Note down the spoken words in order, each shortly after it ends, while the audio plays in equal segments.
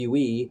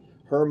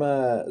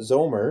Herma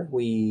Zomer.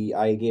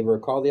 I gave her a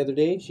call the other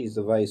day. She's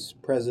the vice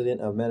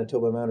president of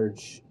Manitoba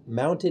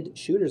Mounted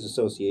Shooters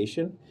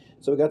Association.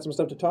 So we got some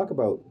stuff to talk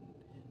about.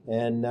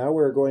 And now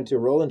we're going to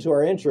roll into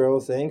our intro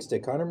thanks to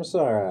Connor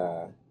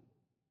Massara.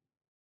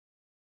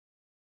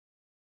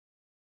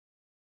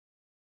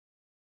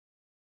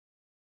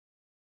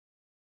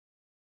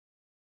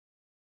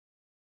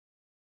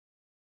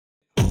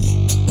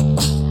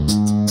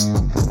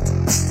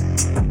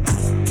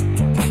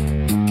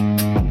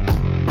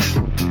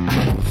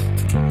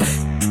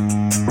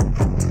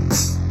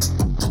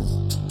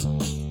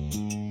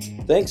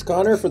 Thanks,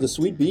 Connor, for the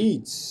sweet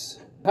beats.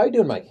 How you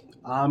doing, Mike?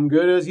 I'm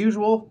good as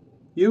usual.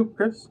 You,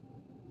 Chris?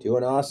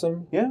 Doing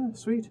awesome. Yeah,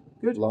 sweet.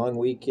 Good. Long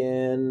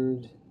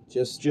weekend.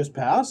 Just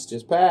passed?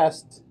 Just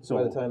passed So-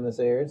 by the time this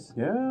airs.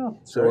 Yeah.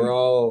 So we're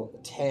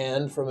all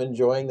tanned from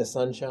enjoying the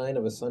sunshine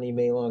of a sunny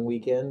May long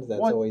weekend. That's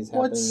always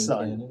happening what in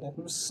sun? Canada.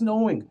 It was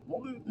snowing.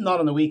 Well, not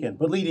on the weekend,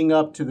 but leading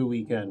up to the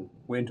weekend.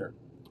 Winter.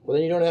 Well,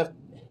 then you don't have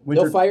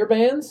Winter. no fire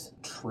bans?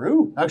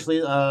 True. Actually,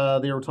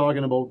 they were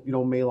talking about,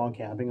 May long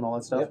camping and all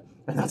that stuff. Yep.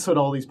 And that's what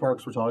all these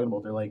parks were talking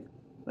about. They're like,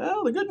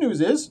 well, the good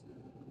news is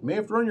you may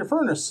have to run your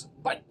furnace,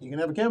 but you can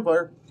have a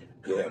campfire.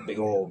 Yeah, big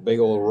old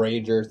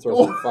rager,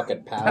 throw some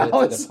fucking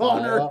pallets in the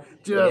on her.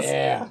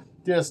 pile.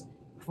 Just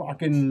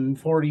fucking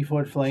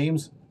 40-foot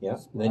flames. Yeah,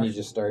 and then you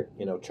just start,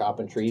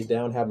 chopping trees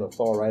down, having them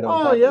fall right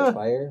on top of the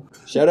fire.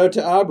 Shout out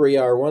to Aubrey,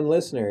 our one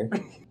listener.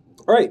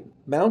 All right,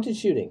 mounted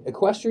shooting.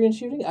 Equestrian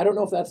shooting? I don't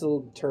know if that's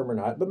a term or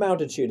not, but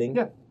mounted shooting.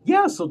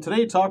 Yeah, so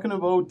today talking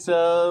about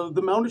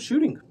the mounted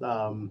shooting.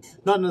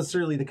 Not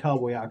necessarily the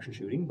cowboy action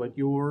shooting, but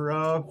your...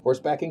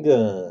 Horseback and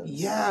guns.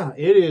 Yeah,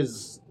 it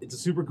is. It's a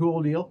super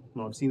cool deal.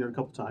 Well, I've seen it a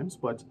couple times,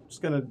 but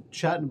just kind of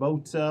chatting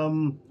about,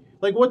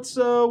 what's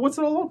it all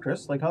about,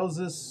 Chris? Like, how does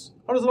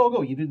it all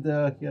go? You had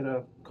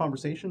a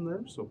conversation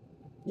there, so...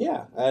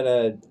 Yeah, I had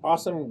an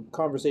awesome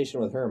conversation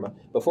with Herma.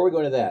 Before we go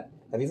into that,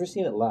 have you ever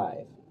seen it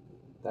live?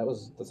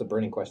 That's a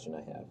burning question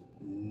I have.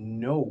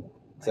 No.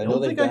 I don't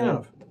think I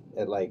have.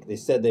 They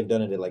said they've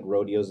done it at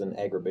rodeos and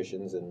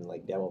agribitions and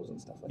demos and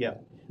stuff like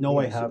that. No,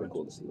 I Super haven't.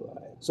 Cool to see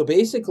live. So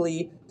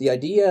basically, the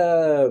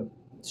idea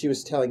she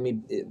was telling me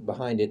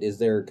behind it is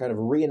they're kind of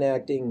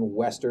reenacting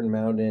Western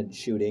mounted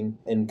shooting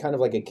in kind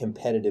of like a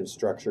competitive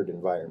structured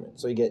environment.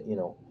 So you get,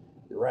 you're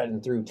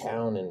riding through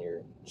town and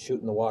you're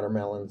shooting the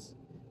watermelons,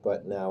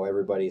 but now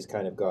everybody's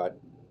kind of got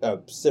a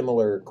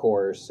similar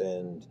course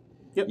and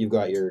you've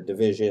got your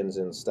divisions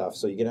and stuff.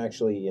 So you can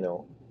actually,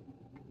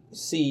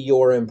 see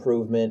your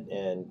improvement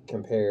and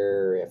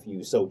compare, if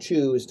you so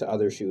choose, to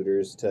other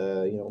shooters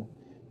to,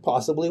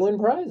 possibly win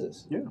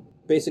prizes. Yeah.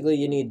 Basically,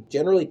 you need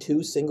generally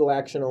 2 single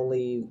action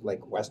only,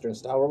 Western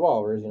style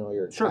revolvers,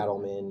 your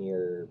Cattlemen,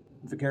 your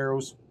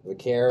Vaqueros.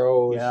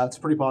 Yeah, it's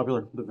pretty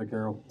popular, the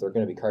Vaquero. They're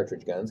going to be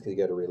cartridge guns because you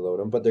got to reload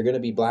them, but they're going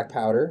to be black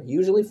powder,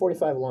 usually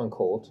 45 long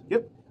Colt.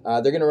 Yep.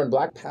 They're going to run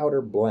black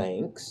powder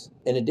blanks.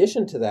 In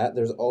addition to that,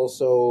 there's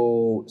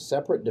also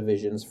separate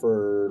divisions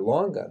for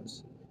long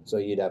guns. So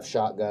you'd have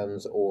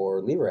shotguns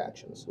or lever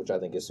actions, which I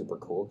think is super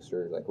cool because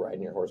you're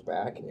riding your horse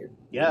back and you're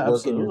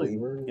working your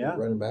lever and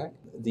running back.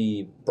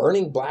 The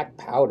burning black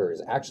powder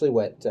is actually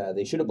what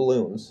they shoot at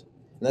balloons.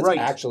 And that's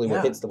actually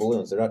what hits the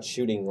balloons. They're not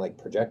shooting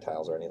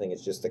projectiles or anything.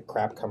 It's just the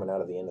crap coming out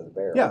of the end of the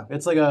barrel. Yeah,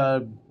 it's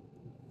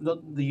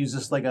they use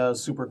this a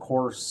super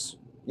coarse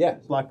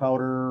black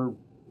powder.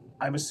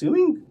 I'm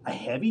assuming a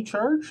heavy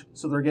charge,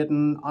 so they're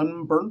getting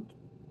unburnt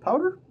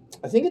powder?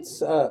 I think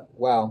it's,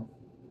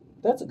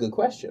 that's a good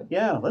question.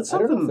 Yeah, that's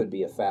something. I don't know if it'd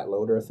be a fat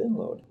load or a thin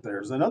load.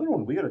 There's another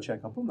one. We got to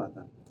check up on that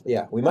then.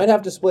 Yeah, we might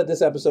have to split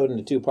this episode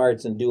into 2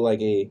 parts and do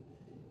a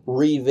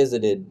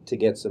revisited to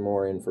get some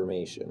more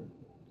information.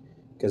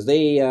 Because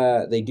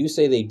they do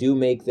say they do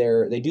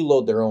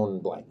load their own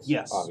blanks.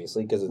 Yes.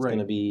 Obviously, because it's going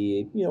to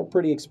be,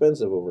 pretty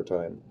expensive over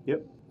time.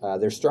 Yep.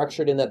 They're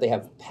structured in that they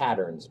have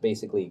patterns,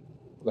 basically,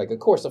 like a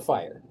course of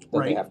fire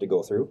that they have to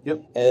go through.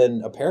 Yep.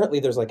 And apparently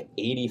there's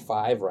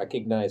 85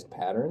 recognized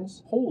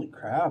patterns. Holy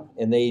crap.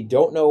 And they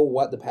don't know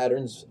what the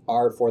patterns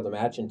are for the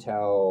match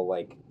until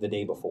the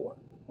day before.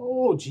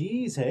 Oh,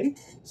 geez, hey?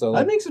 So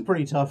that makes it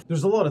pretty tough.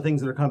 There's a lot of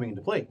things that are coming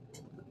into play.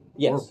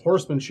 Yes.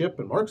 Horsemanship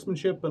and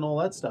marksmanship and all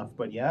that stuff.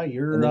 But yeah,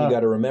 And then you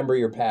got to remember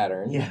your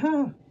pattern.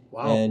 Yeah.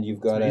 Wow. And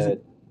you've got to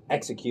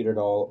execute it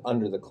all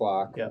under the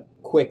clock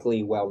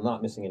quickly while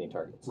not missing any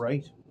targets.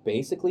 Right.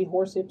 Basically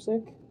horse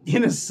IPSC.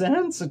 In a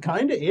sense, it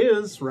kind of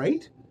is,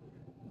 right?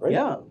 Right.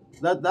 Yeah,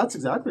 that's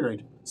exactly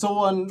right.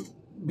 So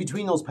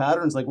between those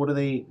patterns, what do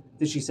they?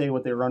 Did she say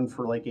what they run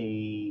for?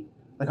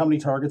 How many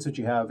targets that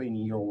you have in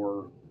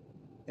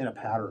a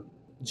pattern?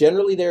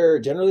 Generally,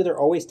 they're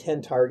always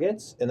 10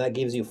 targets, and that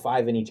gives you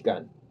 5 in each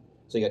gun.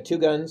 So you got 2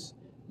 guns.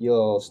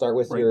 You'll start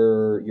with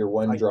your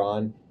one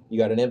drawn. You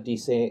got an empty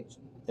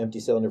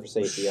cylinder for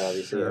safety,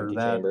 obviously, empty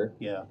chamber.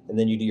 Yeah. And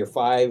then you do your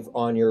 5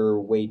 on your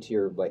way to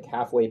your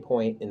halfway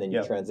point, and then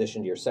you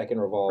transition to your second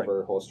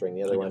revolver, holstering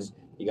the other one.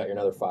 You got your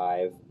another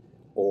 5.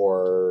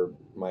 Or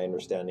my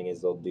understanding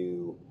is they'll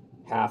do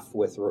half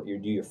with you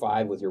do your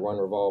 5 with your one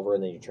revolver,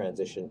 and then you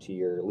transition to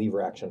your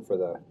lever action for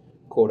the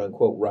quote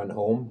unquote run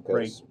home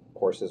because Right.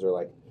 horses are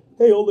like,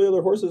 hey, all the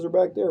other horses are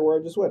back there where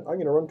I just went. I'm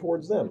going to run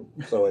towards them.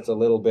 So it's a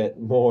little bit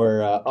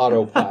more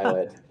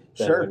autopilot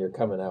than Sure. when you're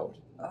coming out.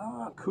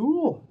 Ah,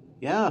 cool.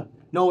 Yeah.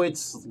 No,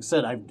 it's like I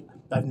said,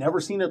 I've never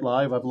seen it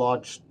live. I've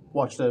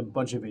watched a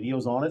bunch of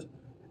videos on it,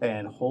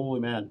 and holy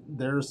man,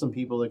 there's some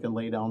people that can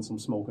lay down some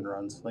smoking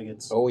runs. Like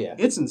Oh, yeah.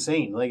 it's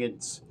insane. Like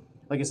it's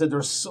like I said,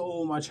 there's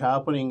so much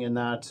happening in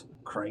that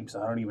cripes.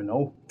 I don't even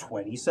know,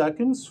 20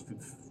 seconds.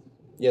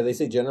 Yeah, they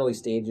say generally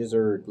stages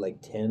are like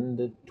 10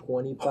 to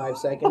 25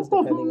 seconds,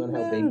 depending on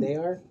how big they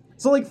are.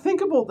 So like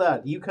think about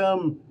that. You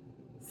come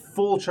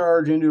full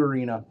charge into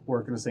arena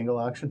working a single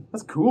action.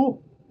 That's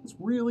cool. That's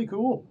really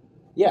cool.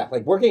 Yeah,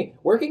 like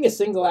working a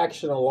single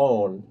action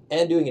alone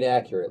and doing it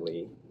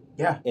accurately.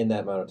 Yeah. In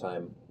that amount of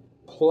time,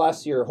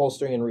 plus you're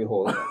holstering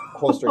and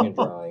holstering and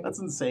drawing That's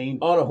insane.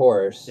 on a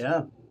horse.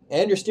 Yeah.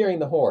 And you're steering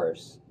the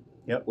horse.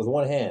 Yep. With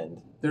one hand.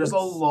 There's a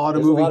lot of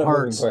There's moving a lot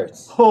parts. Of moving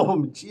parts. Oh,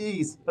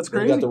 jeez. That's You've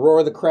crazy. got the roar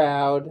of the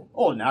crowd.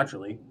 Oh,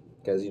 naturally.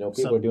 Because,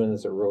 people are doing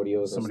this at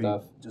rodeos and Somebody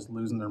stuff. just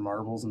losing their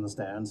marbles in the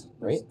stands.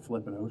 Right. Just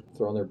flipping out.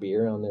 Throwing their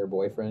beer on their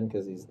boyfriend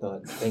because he's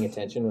not paying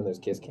attention when there's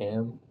kiss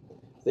cam.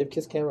 Do they have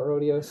kiss cam at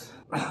rodeos?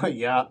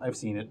 Yeah, I've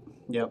seen it.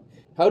 Yep.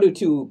 How do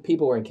two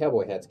people wearing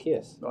cowboy hats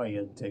kiss? Oh, you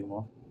had to take them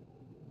off.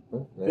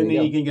 There And then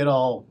you you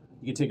go.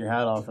 you can take your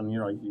hat off and, you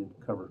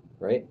can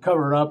Right?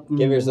 cover it up.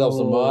 Give yourself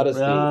some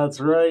modesty. Yeah, that's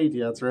right.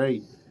 Yeah, that's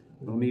right.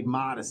 You don't need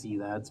modesty,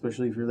 that,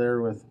 especially if you're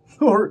there with,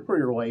 or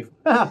your wife.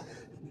 If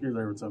you're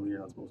there with somebody you're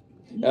not supposed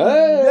to be.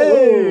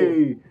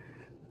 Hey!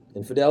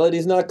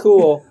 Infidelity's not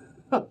cool.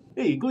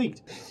 Hey, you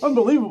gleeked.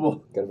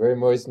 Unbelievable. Got a very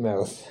moist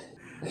mouth.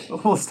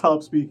 We'll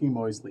stop speaking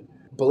moistly.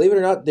 Believe it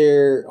or not,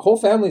 their whole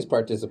families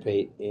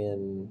participate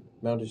in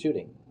mounted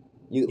shooting.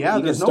 You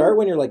can there's start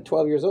when you're like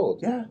 12 years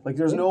old. Yeah, like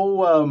there's no,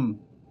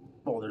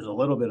 well, there's a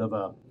little bit of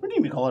a, what do you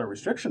even call it, a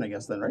restriction, I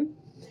guess, then, right?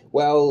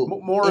 Well,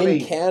 More of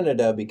in a-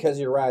 Canada, because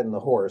you're riding the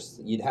horse,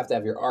 you'd have to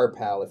have your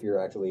RPAL if you're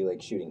actually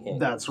like shooting hands.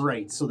 That's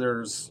right. So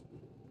there's, So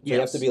you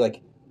have to be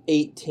like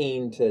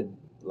 18 to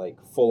like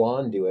full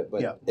on do it.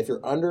 But Yeah. if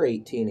you're under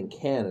 18 in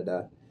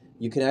Canada,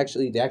 they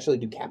actually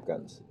do cap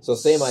guns. So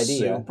same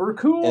idea. Super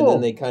cool. And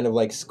then they kind of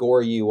like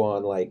score you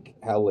on like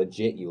how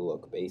legit you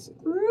look,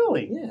 basically.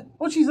 Really? Yeah.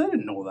 Oh, geez, I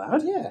didn't know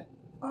that. Yeah.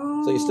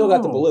 Oh. So you still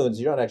got the balloons.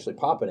 You're not actually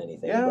popping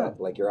anything. Yeah.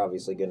 But like you're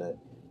obviously gonna,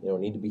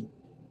 need to be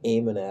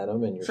aiming at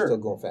them, and you're Sure. still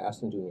going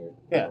fast and doing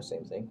your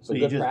same thing. So So you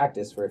good just-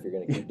 practice for if you're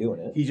gonna keep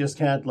doing it. You just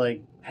can't,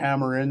 like,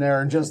 hammer in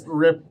there and just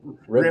rip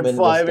Rip 'em into the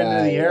five into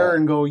sky, the air yeah.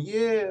 and go,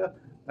 yeah.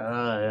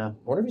 Yeah. I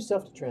wonder if you still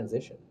have to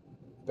transition.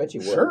 I bet you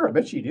would. Sure, I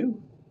bet you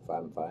do.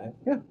 5 and 5.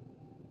 Yeah.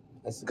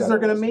 Because they're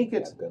gonna make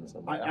it-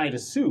 I'd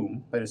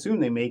assume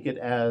they make it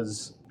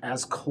as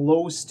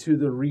close to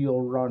the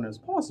real run as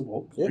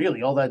possible. Yeah.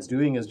 Really, all that's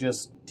doing is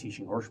just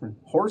teaching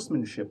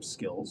horsemanship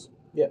skills.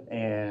 Yeah.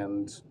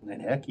 And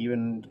heck,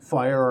 even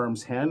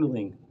firearms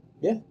handling.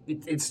 Yeah.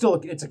 It's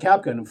a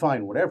cap gun,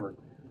 fine, whatever.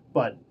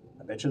 But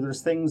I bet you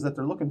there's things that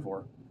they're looking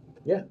for.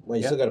 Yeah. Well,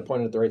 you Yeah. still got to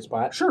point it at the right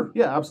spot. Sure.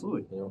 Yeah,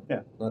 absolutely.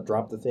 Yeah. Not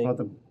drop the thing. Not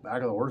the back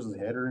of the horse's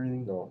head or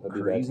anything. No, that'd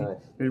be Crazy. a bad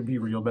time. It'd be a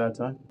real bad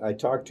time. I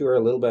talked to her a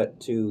little bit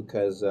too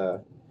because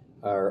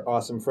our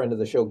awesome friend of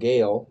the show,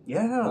 Gail,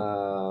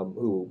 Yeah.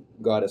 who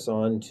got us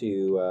on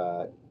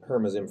to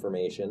Herma's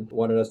information,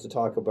 wanted us to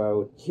talk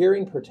about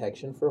hearing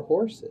protection for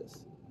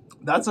horses.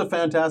 That's a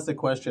fantastic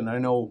question. I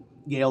know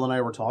Gail and I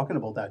were talking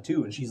about that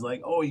too, and she's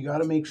like, "Oh, you got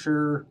to make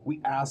sure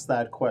we ask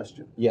that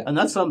question." Yeah. And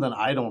that's something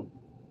I don't.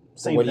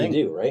 Same What thing. do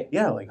you do, right?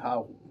 Yeah, like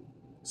how?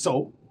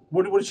 So,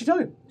 what did she tell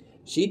you?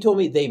 She told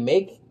me they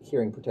make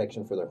hearing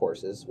protection for their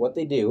horses. What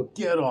they do,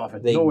 Get off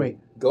it! they No way.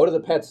 go to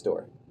the pet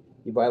store.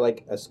 You buy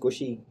like a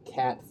squishy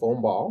cat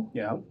foam ball,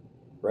 Yeah.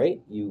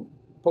 right? You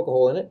poke a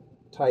hole in it,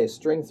 tie a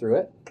string through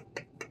it,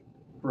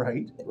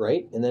 Right.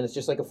 right? And then it's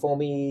just like a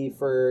foamy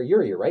for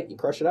your ear, right? You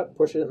crush it up,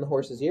 push it in the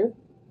horse's ear,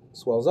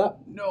 swells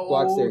up, No.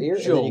 blocks their ear,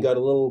 and then you joke. got a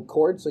little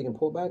cord so you can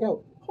pull it back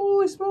out.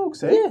 Holy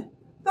smokes! Eh? Yeah.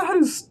 That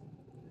is.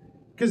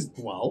 Because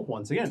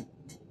once again,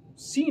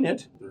 seen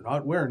it. They're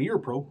not wearing ear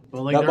pro.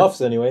 But like Not they're-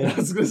 muffs anyway. I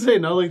was gonna say,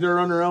 not like they're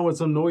running around with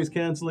some noise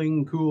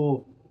canceling,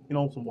 cool,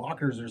 some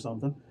walkers or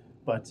something.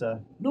 But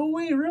no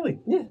way, really.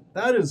 Yeah.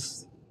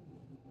 That's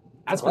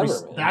Clever,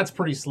 pretty. man. That's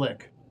pretty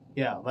slick.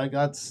 Yeah, like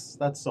that's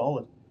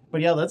solid.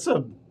 But yeah, that's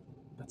a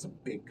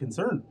big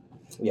concern.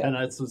 Yeah. And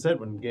that's what I said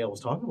when Gail was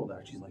talking about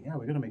that. She's like, "Yeah,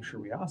 we got to make sure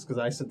we ask." Because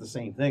I said the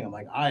same thing. I'm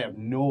like, I have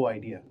no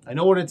idea. I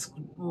know what it's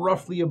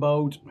roughly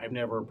about. I've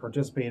never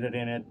participated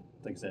in it.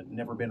 Like I said,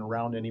 never been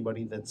around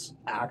anybody that's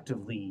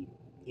actively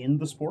in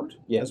the sport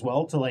as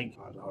well. To like,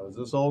 how does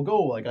this all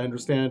go? Like, I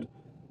understand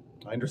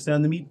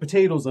the meat and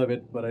potatoes of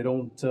it, but I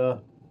don't.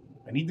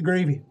 I need the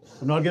gravy.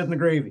 I'm not getting the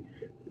gravy.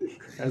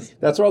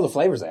 That's where all the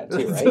flavor's at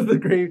too, right? the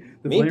gravy.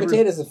 The Meat and flavors-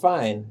 potatoes are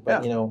fine,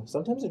 but Yeah.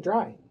 Sometimes they're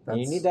dry. And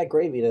you That's- need that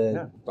gravy to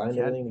Yeah. bind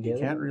You everything can't, together.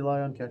 you can't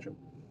rely on ketchup.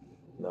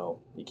 No,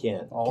 you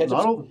can't. Not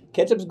all.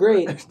 Ketchup's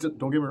great,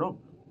 Don't get me wrong.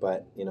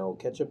 but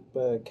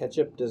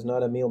ketchup does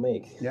not a meal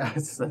make. Yeah,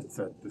 this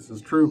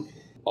is true.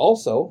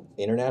 Also,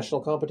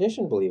 international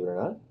competition, believe it or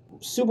not.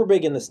 super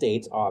big in the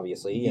States,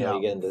 obviously. You know, Yeah,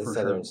 you get into the for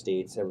southern sure.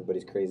 states,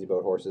 everybody's crazy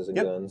about horses and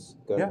Yep. guns,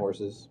 Yeah.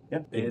 horses, Yeah,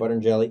 peanut butter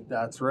and jelly.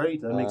 That's right.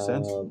 That makes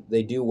sense.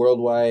 They do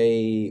world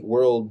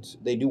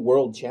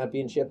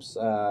championships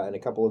in a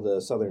couple of the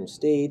southern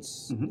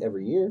states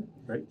every year,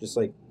 Right. just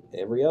like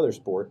every other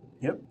sport.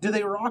 Yep. Do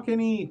they rock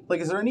any? Like,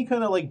 is there any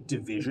kind of like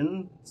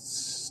division?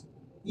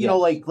 You Yes. know,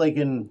 like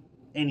in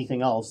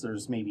anything else,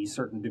 there's maybe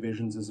certain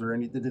divisions. Is there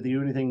any? Did they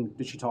do anything?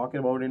 Did she talk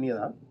about any of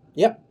that?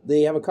 Yep,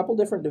 they have a couple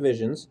different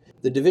divisions.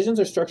 The divisions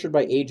are structured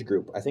by age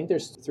group. I think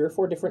there's 3 or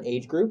 4 different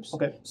age groups.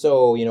 Okay.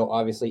 So, you know,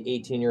 obviously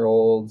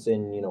 18-year-olds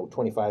and, you know,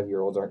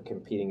 25-year-olds aren't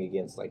competing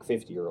against like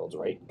 50-year-olds,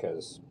 right?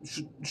 Because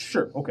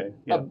Sure. Okay.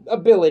 Yeah.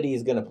 ability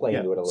is going to play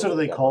Yeah. into it a little So do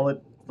bit. they call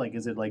it? Like,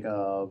 is it like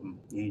I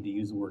hate to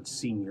use the word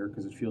senior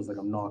because it feels like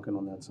I'm knocking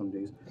on that some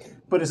days.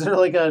 But is there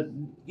like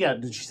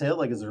did she say it?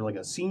 Like, is there like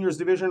a seniors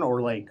division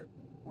or like,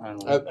 I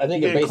don't know. I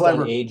think You it's get based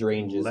clever on age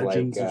ranges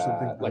legends or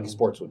something? like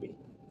sports would be.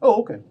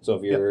 Oh, okay. So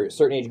if you're a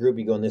certain age group,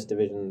 you go in this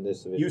division,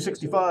 this division.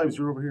 U65s,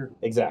 you're over here.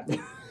 Exactly.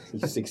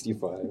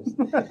 U65s.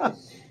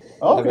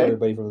 Oh, Have okay.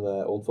 everybody from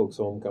the old folks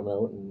home come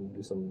out and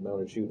do some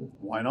mounted shooting.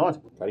 Why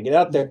not? Got to get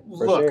out there,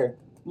 for sure.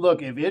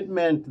 Look, if it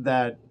meant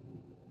that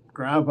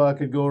Grandpa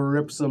could go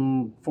rip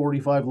some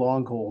 45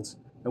 long colts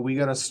and we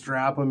got to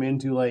strap him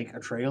into like a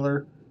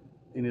trailer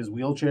in his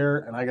wheelchair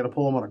and I got to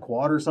pull him on a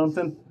quad or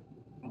something,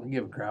 I don't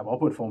give a crap. I'll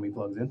put foamy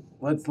plugs in.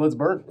 Let's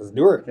burn. Let's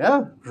do it.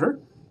 Yeah, sure.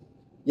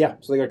 Yeah,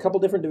 so they got a couple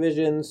different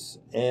divisions,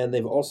 and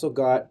they've also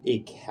got a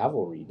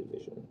cavalry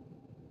division,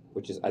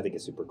 which is, I think,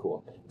 is super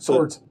cool.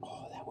 Swords.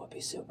 Oh, that would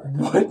be super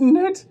cool. Wouldn't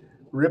it?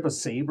 Rip a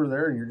saber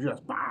there and you're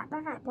just bah,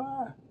 bah,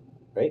 bah.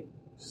 Right?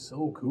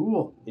 So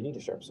cool. You need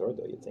a sharp sword,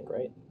 though, you'd think,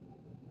 right?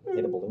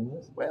 Hit a balloon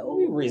with? Well,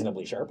 It'd be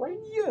reasonably sharp, right?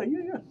 Yeah.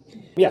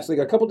 Yeah, so they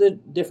got a couple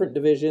different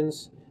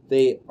divisions.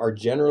 They are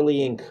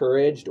generally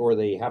encouraged, or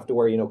they have to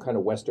wear, you know, kind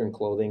of Western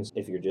clothing.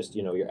 If you're just,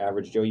 you know, your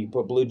average Joe, you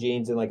put blue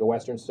jeans and like a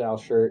Western style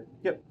shirt.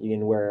 Yep.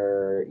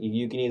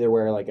 You can either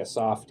wear like a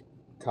soft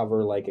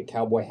cover, like a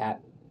cowboy hat.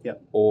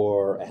 Yep.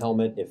 Or a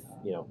helmet if,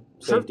 you know,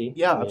 safety. Sure.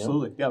 Yeah, you know?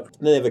 absolutely. Yeah. And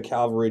then they have a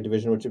cavalry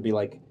division, which would be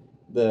like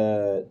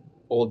the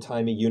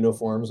old-timey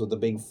uniforms with the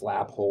big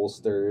flap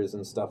holsters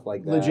and stuff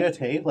like that. Legit,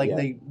 hey? Like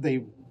Yeah.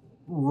 they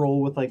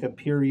roll with like a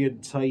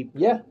period type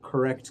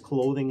correct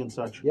clothing and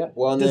such. Yeah.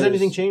 Well, and does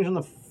anything change on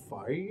the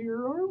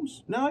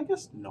firearms? No, I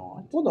guess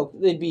not. Well, no,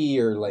 they'd be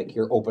your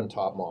open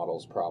top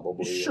models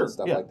probably, Sure, and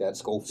stuff like that.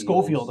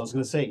 Schofield. I was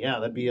gonna say, yeah,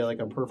 that'd be like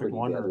a perfect Pretty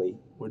one, deadly.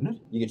 wouldn't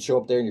it? You could show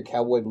up there in your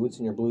cowboy boots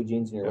and your blue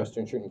jeans and your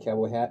Western shirt and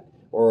cowboy hat,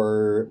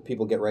 or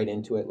people get right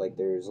into it. Like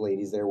there's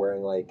ladies there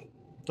wearing like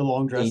the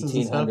long dresses,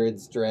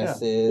 1800s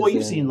dresses. Yeah. Well,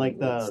 you've seen like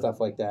the stuff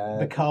like that.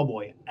 the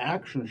cowboy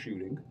action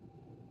shooting.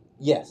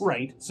 Yes.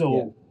 Right.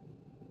 So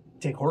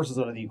take horses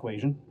out of the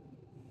equation.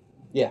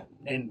 Yeah.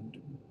 And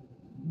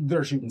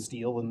they're shooting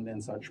steel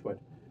and such, but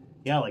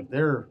yeah, like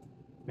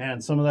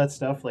some of that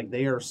stuff, like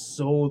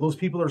those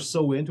people are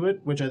so into it,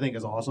 which I think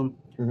is awesome.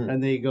 Mm-hmm.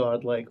 And they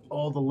got like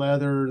all the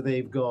leather,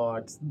 they've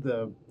got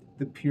the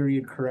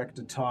period correct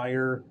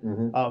attire.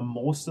 Mm-hmm.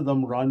 Most of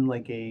them run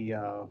like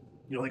a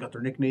they got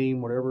their nickname,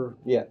 whatever.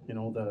 Yeah. You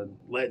know, the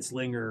lead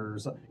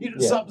slingers.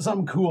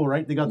 Something cool,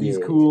 right? They got these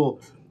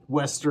cool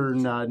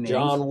Western names.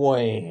 John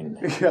Wayne.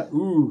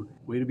 Ooh,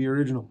 way to be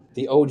original.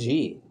 The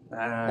OG.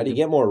 How do you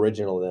get more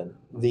original than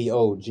the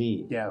OG?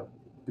 Yeah,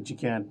 but you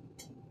can't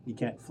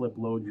flip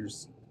load your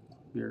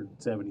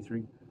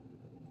 73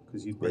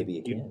 because you'd break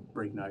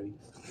 90.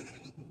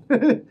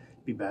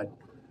 Be bad.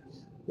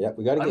 Yeah,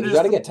 we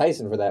gotta get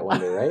Tyson for that one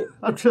day, right?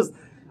 I'm just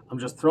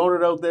throwing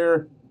it out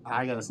there.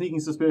 I got a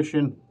sneaking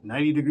suspicion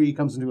 90 degree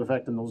comes into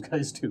effect in those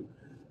guys too.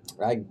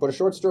 I put a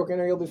short stroke in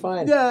there, you'll be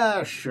fine.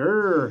 Yeah,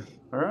 sure.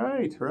 All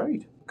right.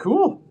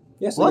 Cool.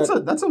 Yes, well,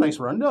 that's a nice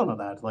rundown of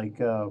that. Like,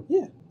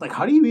 like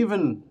how do you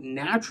even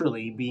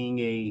naturally being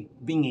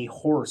a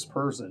horse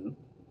person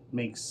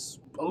makes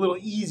a little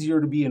easier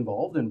to be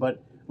involved in?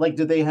 But like,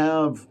 did they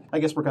have? I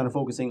guess we're kind of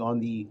focusing on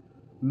the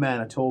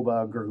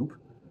Manitoba group.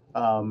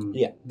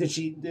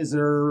 Is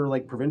there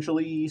like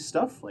provincially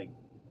stuff like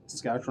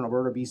Saskatchewan,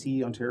 Alberta,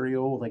 BC,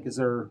 Ontario? Like, is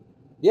there?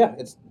 Yeah,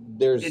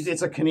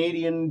 it's a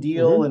Canadian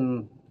deal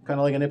and kind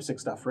of like an IPSC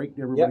stuff, right?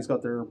 Everybody's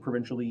got their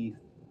provincially.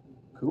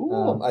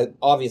 Cool.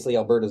 Obviously,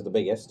 Alberta's the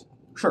biggest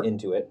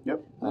into it.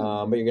 Yep.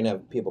 But you're going to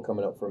have people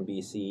coming up from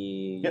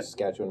BC,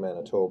 Saskatchewan,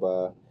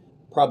 Manitoba,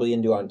 probably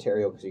into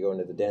Ontario because you go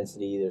into the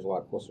density. There's a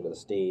lot closer to the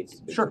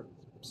States. Sure.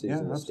 Cities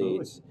in the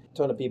States. A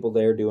ton of people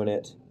there doing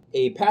it.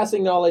 A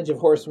passing knowledge of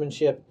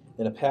horsemanship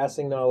and a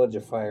passing knowledge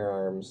of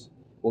firearms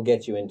will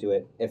get you into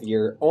it. If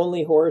you're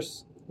only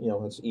horse,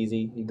 it's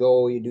easy. You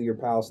go, you do your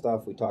PAL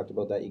stuff. We talked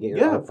about that. You get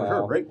your own PAL.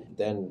 Sure, right.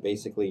 Then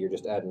basically you're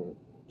just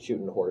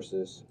shooting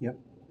horses. Yep.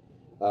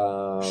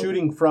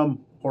 Shooting from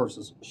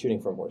horses.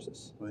 Shooting from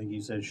horses. I think you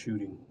said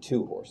shooting.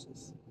 To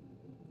horses.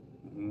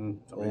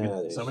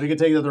 Somebody could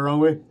take that the wrong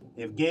way.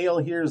 If Gail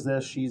hears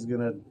this, she's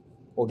going to...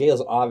 Well,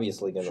 Gail's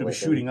obviously going to be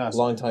shooting us.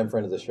 Long-time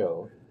friend of the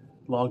show.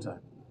 Long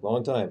time.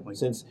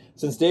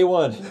 Since day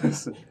one. A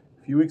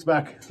few weeks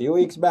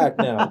back.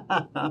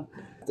 Now.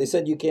 They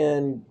said you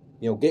can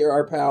get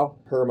our pal,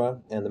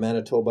 Herma, and the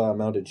Manitoba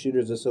Mounted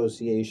Shooters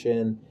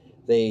Association.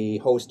 They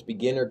host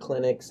beginner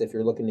clinics if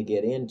you're looking to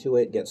get into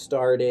it, get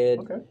started.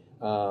 Okay.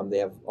 They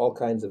have all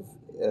kinds of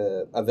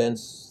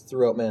events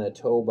throughout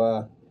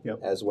Manitoba,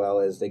 as well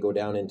as they go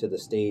down into the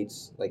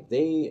States. Like,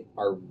 they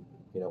are,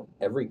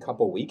 every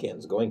couple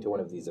weekends going to one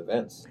of these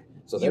events.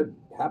 So they're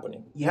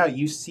happening. Yeah,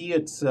 you see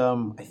it.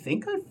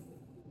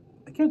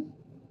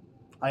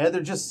 I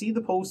either just see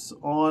the posts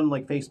on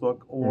like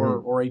Facebook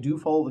or I do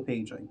follow the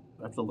page. I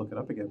have to look it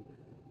up again.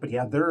 But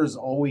yeah, there is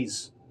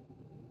always,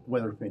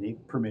 weather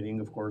permitting,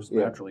 of course.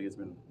 Naturally, it's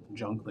been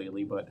junk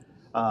lately, but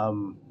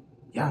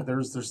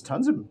there's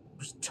tons of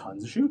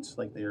shoots.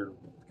 Like, they're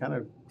kind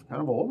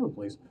of all over the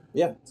place.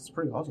 Yeah, it's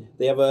pretty awesome.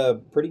 They have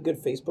a pretty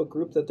good Facebook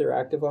group that they're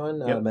active on.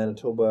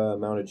 Manitoba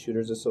Mounted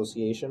Shooters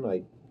Association.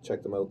 I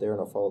check them out there,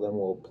 and I'll follow them.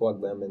 We'll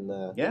plug them in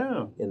the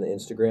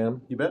Instagram.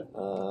 You bet.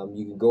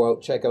 You can go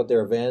out, check out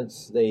their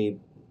events. They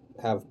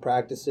have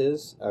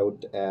practices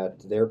out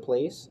at their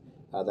place.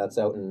 That's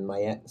out in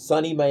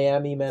sunny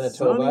Miami,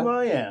 Manitoba. Sunny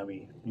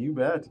Miami. You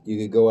bet. You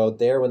could go out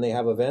there when they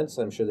have events.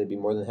 I'm sure they'd be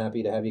more than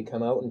happy to have you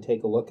come out and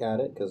take a look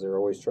at it, because they're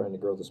always trying to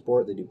grow the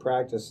sport. They do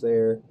practice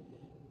there.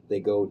 They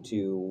go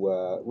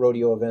to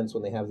rodeo events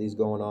when they have these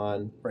going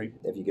on. Right.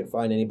 If you can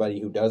find anybody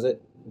who does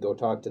it, go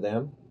talk to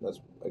them. That's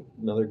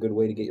another good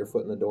way to get your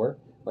foot in the door.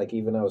 Like,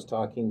 even I was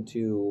talking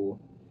to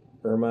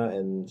Herma,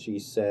 and she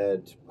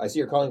said, I see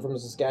you're calling from the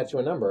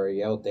Saskatchewan number. Are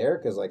you out there?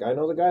 Because, like, I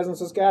know the guys in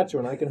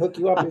Saskatchewan. I can hook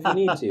you up if you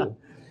need to.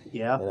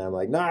 Yeah. And I'm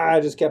like, nah,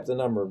 I just kept the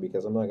number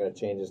because I'm not going to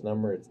change this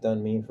number. It's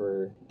done me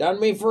for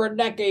a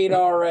decade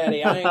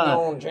already. I ain't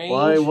going to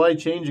change. Why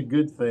change a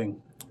good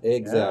thing?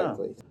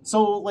 Exactly. Yeah.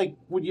 So, like,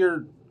 when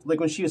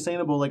she was saying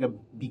about like a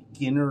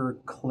beginner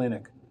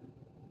clinic,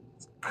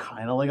 it's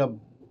kind of like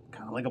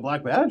a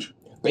black badge,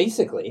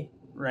 basically,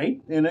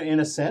 right? In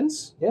a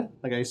sense, yeah.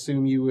 Like, I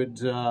assume you would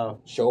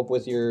show up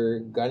with your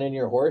gun and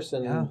your horse,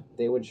 and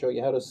they would show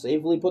you how to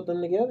safely put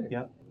them together.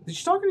 Yeah. Did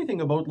you talk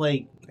anything about,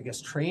 like, I guess,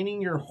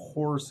 training your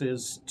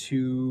horses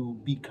to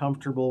be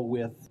comfortable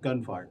with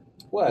gunfire?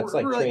 Well, it's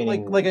like training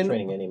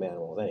any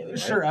animal with anything.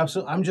 Sure, right?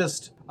 absolutely.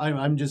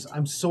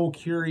 I'm so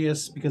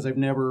curious because I've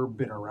never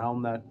been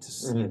around that to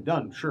see it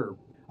done. Sure,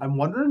 I'm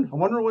wondering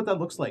what that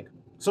looks like.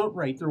 So,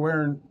 right, they're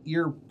wearing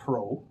ear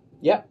pro.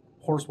 Yeah.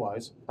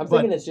 Horse-wise. I'm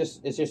thinking it's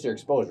just your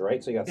exposure,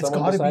 right? So you got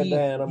someone beside the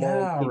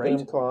animal, keeping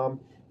them calm.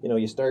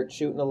 You start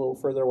shooting a little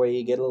further away,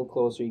 you get a little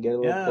closer, you get a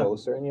little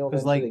closer, and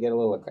eventually get a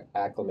little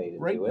acclimated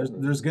to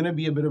it. There's going to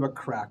be a bit of a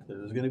crack there.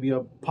 There's going to be a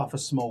puff of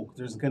smoke.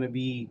 There's going to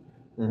be...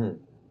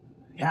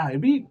 Yeah,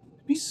 it'd be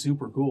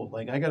super cool.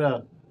 Like, I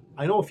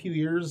know a few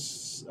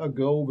years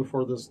ago,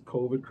 before this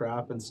COVID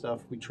crap and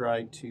stuff, we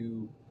tried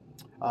to...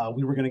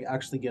 we were going to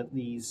actually get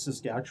the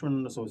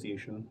Saskatchewan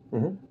Association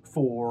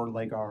for,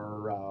 like,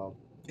 our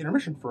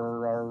intermission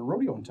for our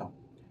rodeo in town.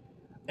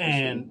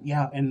 And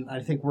and I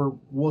think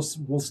we'll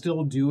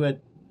still do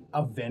it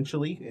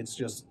eventually. It's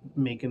just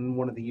making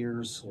one of the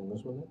years.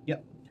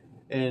 Yep.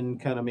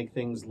 And kind of make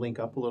things link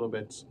up a little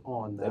bit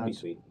on that. That'd be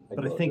sweet.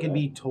 But I think it'd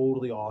be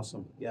totally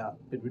awesome. Yeah,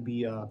 it would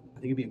be. I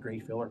think it'd be a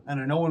great filler. And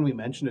I know when we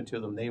mentioned it to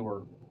them, they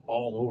were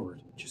all over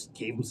it. Just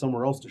gave them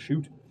somewhere else to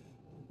shoot.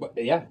 But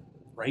yeah,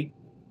 right.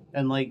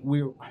 And like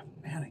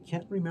I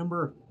can't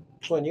remember.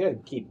 Well, you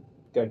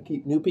gotta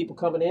keep new people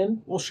coming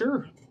in. Well,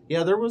 sure.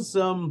 Yeah, there was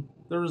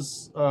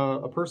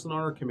a person on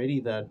our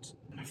committee that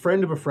a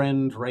friend of a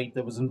friend, right,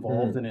 that was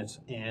involved in it,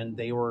 and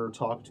they were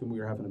talking to him. We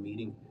were having a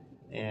meeting,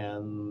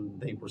 and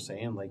they were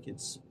saying, like,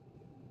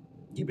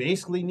 you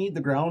basically need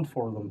the ground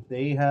for them.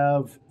 They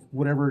have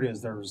whatever it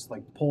is. There's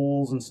like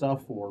poles and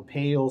stuff, or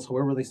pails,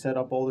 however they set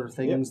up all their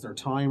things, their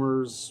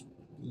timers,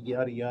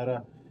 yada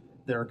yada.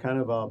 They're kind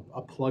of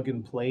a plug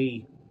and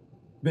play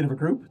bit of a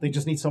group. They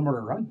just need somewhere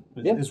to run.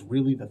 Is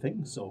really the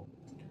thing. So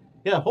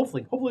yeah,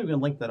 hopefully we can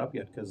link that up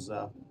yet, because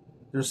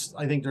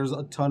I think there's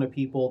a ton of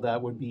people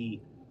that would be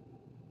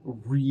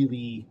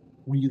really,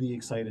 really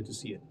excited to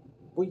see it.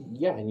 Well,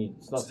 yeah, and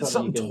it's not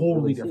something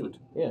totally different.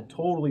 Yeah,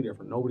 totally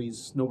different.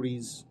 Nobody's.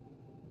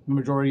 The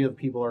majority of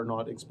people are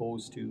not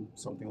exposed to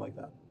something like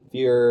that. If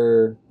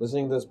you're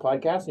listening to this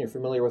podcast and you're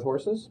familiar with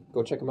horses,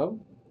 go check them out.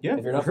 Yeah.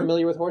 If you're not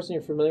familiar with horses and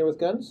you're familiar with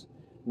guns,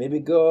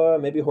 maybe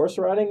horse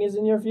riding is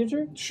in your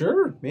future.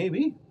 Sure,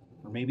 maybe,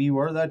 or maybe you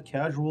are that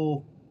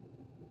casual.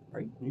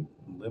 Right, you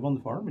live on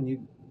the farm and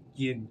you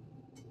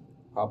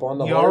hop on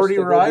the horse. You already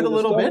ride a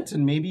little bit,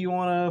 and maybe you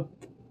want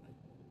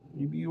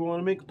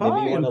to make a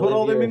pie and put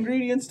all them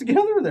ingredients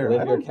together there.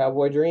 Live your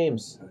cowboy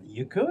dreams.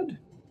 You could.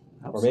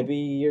 Or maybe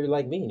you're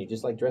like me and you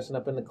just like dressing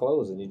up in the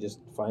clothes and you just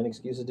find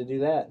excuses to do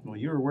that. Well,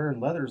 you were wearing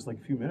leathers like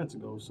a few minutes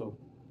ago, so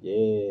yeah,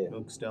 you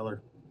look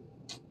stellar.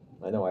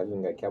 I know. I've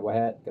even got a cowboy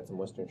hat, got some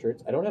Western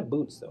shirts. I don't have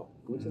boots though.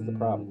 Boots is the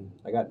problem.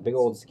 I got big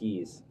old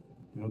skis.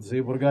 You know what they say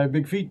about a guy with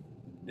big feet?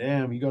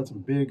 Damn, you got some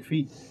big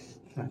feet.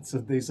 That's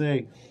what they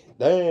say.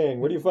 Dang,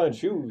 where do you find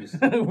shoes?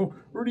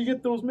 Where do you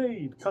get those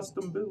made?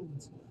 Custom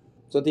builds.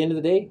 So at the end of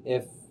the day,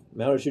 if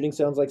mounted shooting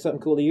sounds like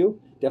something cool to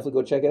you, definitely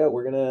go check it out.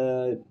 We're going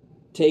to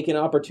take an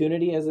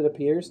opportunity as it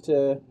appears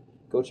to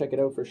go check it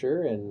out for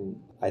sure. And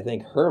I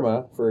thank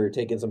Herma for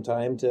taking some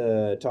time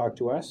to talk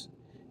to us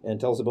and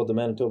tell us about the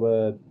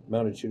Manitoba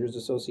Mounted Shooters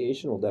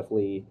Association. We'll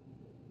definitely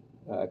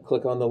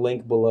click on the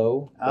link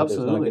below. But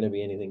Absolutely. there's not going to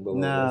be anything below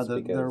this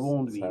because there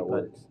won't that's be. how it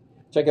But works.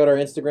 Check out our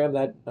Instagram,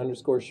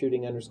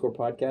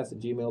 that_shooting_podcast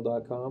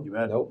 @gmail.com. You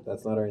bet. Nope,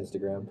 that's not our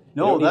Instagram.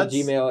 No, you don't that's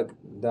need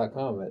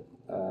gmail.com.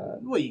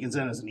 Well, you can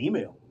send us an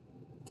email.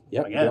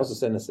 Yeah, I you can also guess.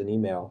 send us an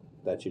email,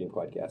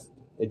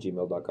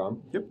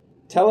 thatshootingpodcast@gmail.com. Yep.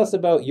 Tell us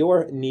about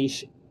your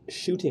niche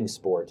shooting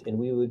sport, and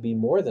we would be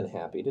more than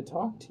happy to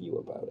talk to you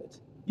about it.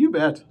 You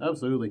bet.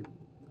 Absolutely.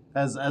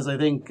 As I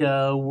think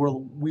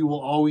we will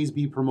always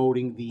be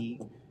promoting the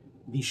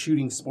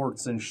shooting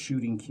sports and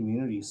shooting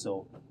community.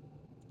 So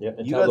Yeah, You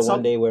until got the some-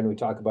 one day when we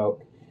talk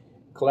about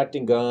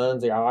collecting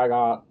guns. Yeah, I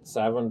got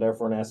 7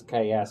 different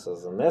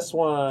SKSs, and this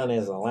one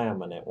is a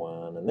laminate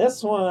one, and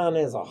this one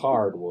is a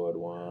hardwood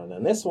one,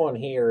 and this one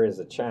here is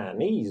a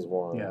Chinese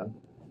one. Yeah.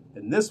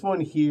 And this one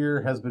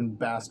here has been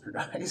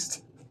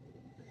bastardized.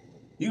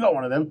 You got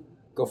one of them.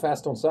 Go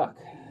fast, don't suck.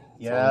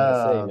 Yeah,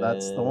 all I'm gonna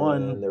that's say, the man.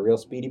 one. They're real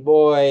speedy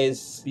boys.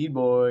 Speed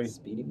boy.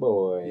 Speedy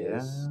boys.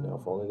 Yeah. Now,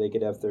 if only they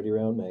could have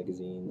 30-round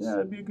magazines. Yeah,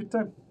 that'd be a good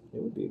time.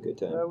 It would be a good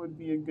time. That would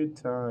be a good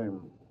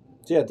time.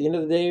 So, yeah, at the end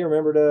of the day,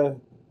 remember to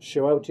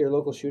show out to your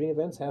local shooting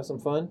events, have some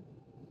fun.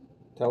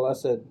 Tell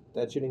us at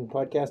that shooting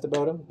podcast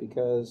about him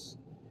because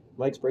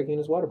Mike's breaking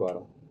his water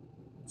bottle.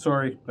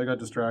 Sorry, I got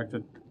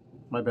distracted.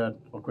 My bad.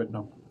 I'll quit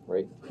now.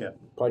 Right? Yeah.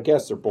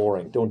 Podcasts are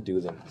boring. Don't do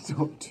them.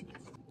 Don't.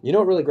 You know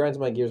what really grinds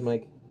my gears,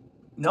 Mike?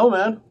 No,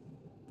 man.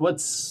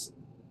 What's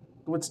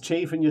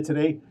chafing you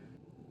today?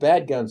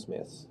 Bad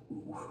gunsmiths.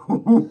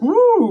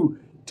 Ooh,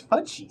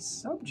 touchy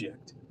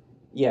subject.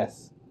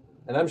 Yes.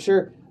 And I'm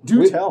sure...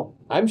 Do tell.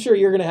 I'm sure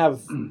you're going to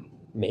have...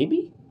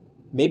 Maybe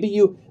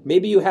you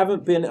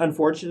haven't been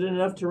unfortunate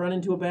enough to run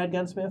into a bad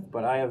gunsmith,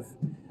 but I have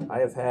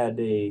had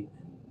a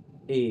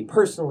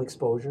personal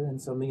exposure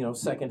and some,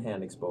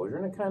 secondhand exposure,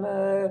 and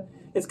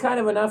it's kind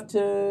of enough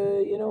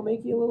to,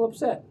 make you a little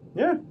upset.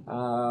 Yeah.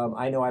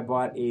 I know I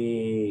bought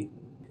a,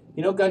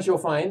 gun show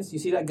finds. You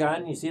see that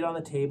gun, you see it on the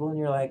table, and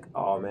you're like,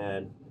 oh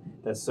man,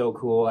 that's so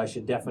cool. I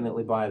should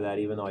definitely buy that,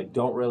 even though I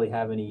don't really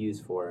have any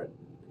use for it.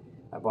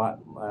 I bought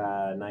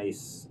a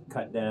nice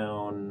cut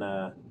down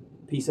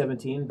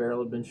P17. Barrel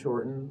had been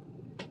shortened.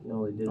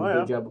 They did a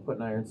good job of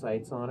putting iron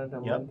sights on it.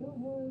 I'm like,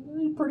 oh, this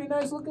is a pretty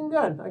nice looking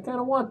gun. I kind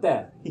of want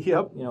that.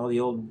 Yep. The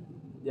old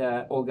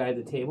guy at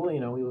the table.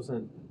 He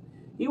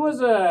was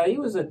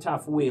a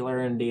tough wheeler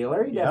and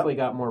dealer. He definitely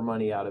got more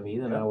money out of me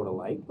than I would have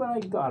liked, but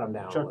I got him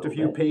down. Chucked a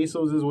few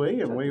pesos his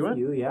way, and away you went.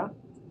 Yeah.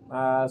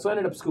 So I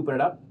ended up scooping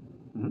it up,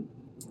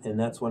 Mm-hmm. and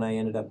that's when I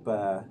ended up,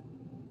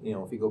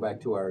 if you go back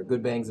to our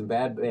good bangs and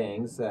bad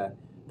bangs,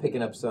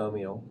 picking up some,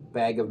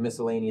 bag of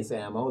miscellaneous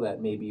ammo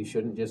that maybe you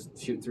shouldn't just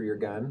shoot through your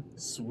gun.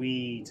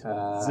 Sweet.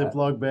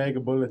 Ziploc bag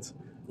of bullets.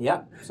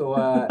 Yeah. So,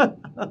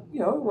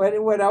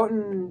 went out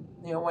and,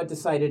 went to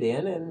sight it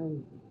in,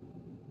 and,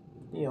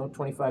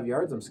 25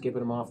 yards, I'm skipping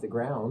them off the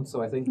ground,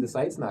 so I think the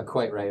sight's not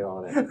quite right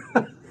on it.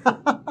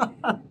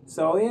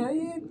 So,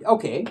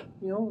 okay,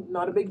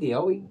 not a big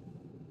deal. We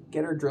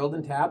get her drilled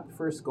and tapped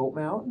for a scope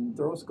mount and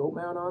throw a scope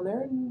mount on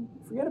there and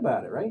forget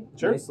about it, right?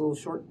 Sure. Nice little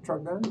short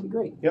truck gun would be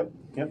great. Yep.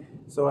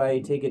 So I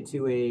take it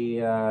to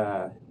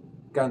a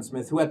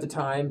gunsmith who at the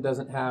time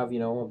doesn't have,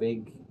 a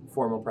big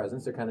formal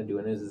presence. They're kind of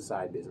doing it as a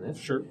side business.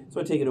 Sure.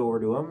 So I take it over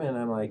to him and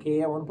I'm like,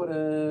 hey, I want to put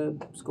a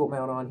scope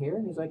mount on here.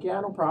 And he's like,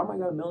 yeah, no problem. I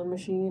got a milling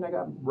machine. I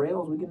got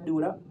rails. We can do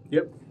it up.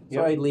 Yep.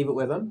 So I'd leave it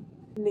with him.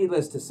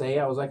 Needless to say,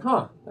 I was like,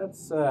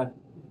 that's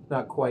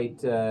not quite,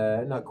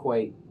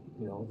 the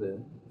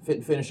fit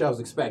and finish I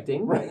was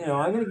expecting. But,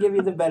 I'm going to give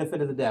you the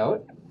benefit of the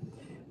doubt.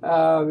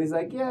 He's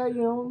like, yeah,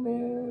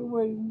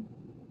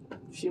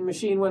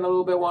 machine went a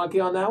little bit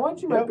wonky on that one.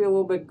 She might be a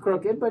little bit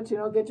crooked, but,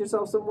 get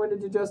yourself some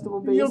windage adjustable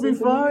bases. You'll be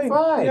fine.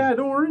 Yeah,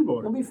 don't worry about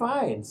it. You'll be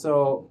fine.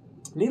 So,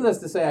 needless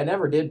to say, I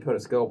never did put a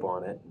scope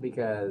on it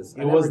because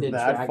I It never wasn't did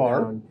that track far?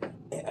 down.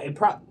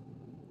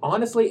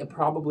 Honestly, it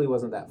probably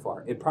wasn't that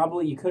far. You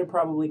could have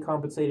probably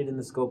compensated in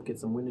the scope, get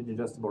some windage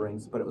adjustable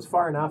rings, but it was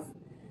far enough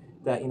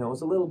that, it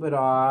was a little bit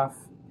off.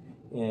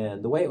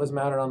 And the way it was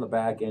mounted on the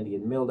back end, he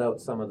had milled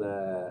out some of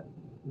the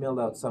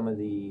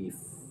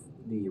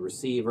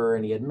receiver,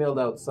 and he had milled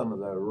out some of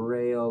the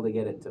rail to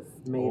get it to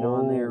mate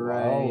on there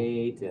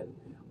right. And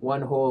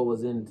one hole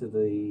was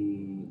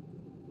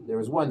there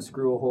was one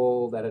screw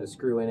hole that had a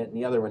screw in it, and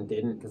the other one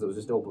didn't because it was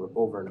just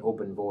over an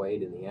open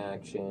void in the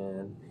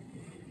action.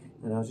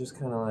 And I was just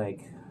kind of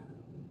like,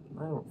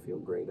 I don't feel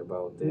great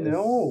about this.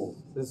 No.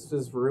 This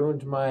has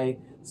ruined my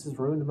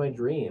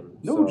dream.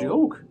 No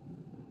joke.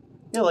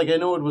 Yeah, I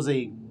know it was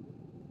a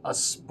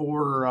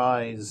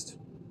sporterized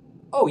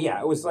Oh yeah,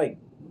 it was like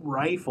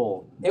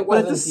rifle. It but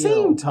at the wasn't,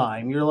 same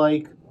time, you're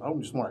like, I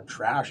don't just want to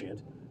trash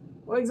it.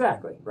 Well,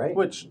 exactly, right?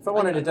 Which if I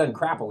wanted it done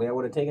crappily, I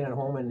would have taken it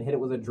home and hit it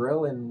with a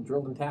drill and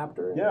drilled and tapped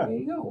her. And Yeah. there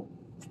you go.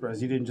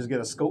 Surprised you didn't just get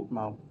a scope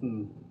mount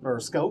or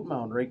a scout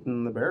mount right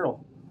in the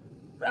barrel.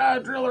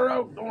 Drill her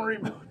out. Don't worry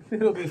about it.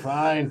 It'll be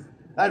fine.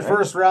 That Right?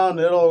 first round,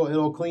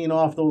 it'll clean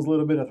off those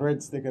little bit of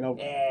thread sticking out.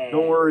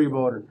 Don't worry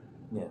about it.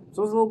 Yeah.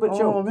 So it's a little bit Oh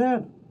choked.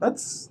 man,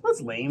 that's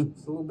lame.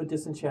 It's a little bit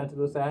disenchanted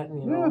with that,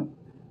 and Yeah.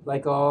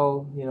 like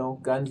all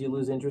guns you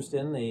lose interest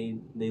in, they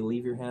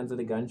leave your hands at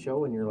a gun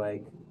show, and you're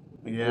like,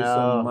 there's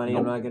some money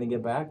I'm not going to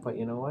get back, but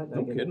you know what?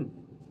 No kidding.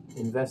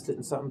 Invest it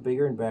in something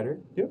bigger and better.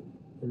 Yep.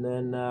 And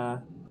then,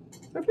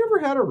 I've never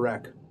had a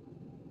wreck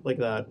like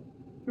that.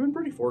 I've been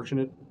pretty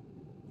fortunate.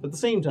 At the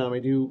same time, I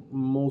do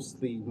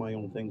mostly my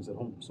own things at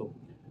home, so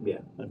yeah.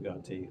 I've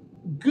got a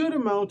good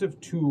amount of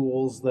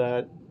tools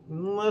that,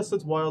 unless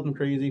it's wild and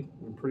crazy,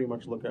 I pretty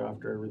much look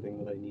after everything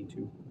that I need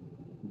to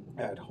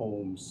at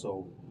home.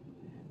 So,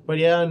 but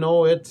yeah,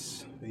 no,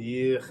 it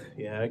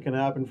can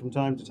happen from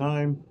time to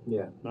time.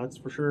 Yeah, that's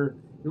for sure.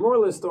 The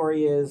moral of the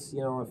story is,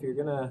 if you're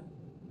gonna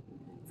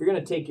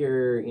take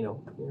your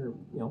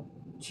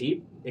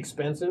cheap,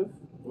 expensive,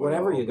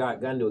 whatever you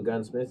got gun to a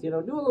gunsmith, do a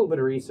little bit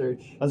of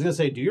research. I was gonna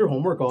say, do your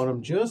homework on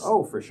them.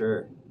 For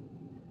sure.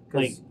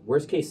 Because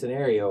worst case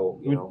scenario,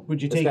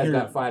 would you this take guy's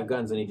got 5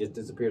 guns and he just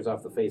disappears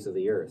off the face of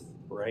the earth.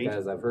 Right.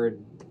 Because I've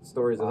heard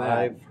stories of that.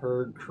 I've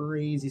heard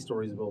crazy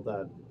stories about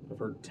that. I've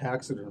heard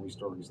taxidermy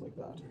stories like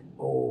that.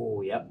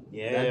 Oh, yep.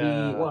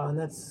 Yeah. And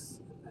that's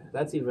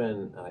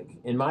even,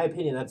 in my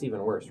opinion, that's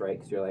even worse, right?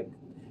 Because you're like,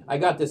 I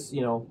got this,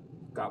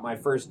 got my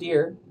first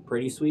deer,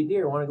 pretty sweet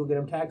deer, want to go get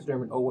him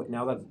taxidermied. Oh,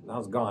 now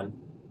it's gone.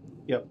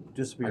 Yep,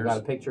 disappears. I got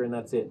a picture and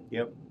that's it.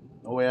 Yep.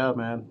 Oh yeah,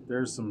 man.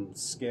 There's some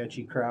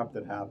sketchy crap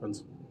that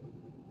happens.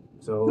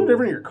 So it's no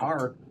different in your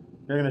car.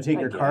 You're gonna take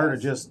your car to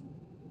guess. just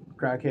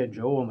crackhead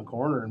Joe in the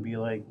corner and be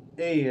like,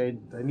 "Hey,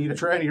 I need a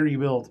tranny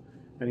rebuilt,"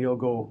 and he'll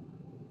go,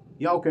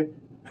 "Yeah, okay."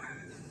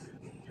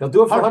 They'll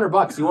do it for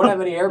 $100. You won't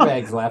have any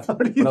airbags left,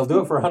 but they'll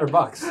do it for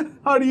 $100.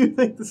 How do you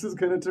think this is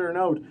gonna turn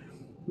out?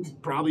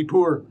 Probably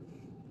poor.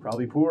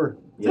 Probably poor.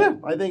 Yeah,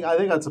 I think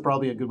that's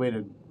probably a good way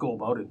to go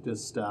about it.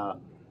 Just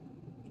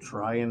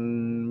try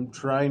and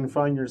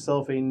find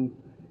yourself a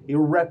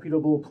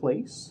reputable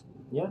place.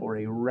 Yeah. Or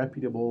a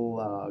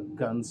reputable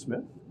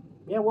gunsmith.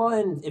 Yeah, well,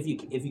 and if you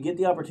get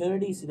the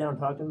opportunity, sit down and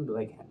talk to them. Be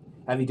like,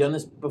 have you done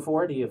this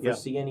before? Do you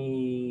foresee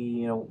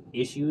any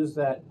issues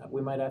that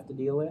we might have to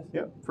deal with?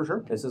 Yeah, for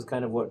sure. This is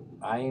kind of what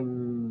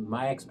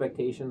my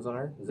expectations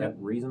are. Is that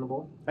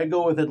reasonable? I'd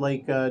go with it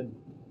like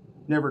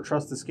never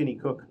trust a skinny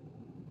cook.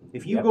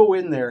 If you go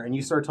in there and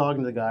you start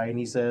talking to the guy and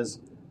he says,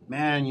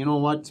 "Man, you know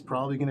what? It's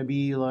probably going to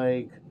be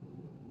like,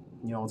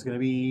 it's going to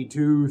be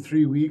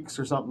 2-3 weeks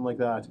or something like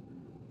that."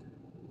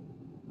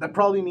 That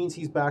probably means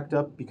he's backed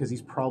up because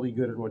he's probably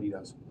good at what he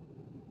does.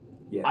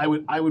 Yeah.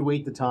 I would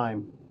wait the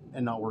time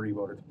and not worry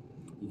about it.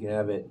 You can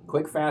have it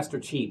quick, fast, or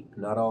cheap.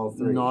 Not all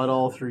 3. Not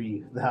all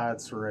 3.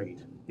 That's right.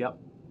 Yep.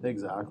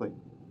 Exactly.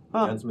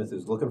 Gunsmith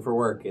who's looking for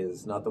work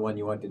is not the one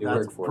you want to do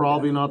work for.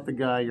 Probably not the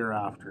guy you're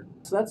after.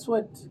 So that's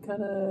what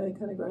kind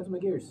of grinds my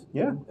gears.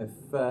 Yeah. If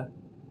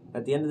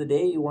at the end of the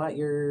day you want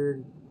your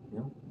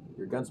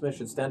gunsmith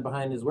should stand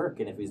behind his work,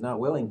 and if he's not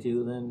willing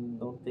to, then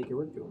don't take your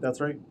work to him. That's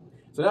right.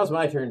 So now it's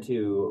my turn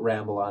to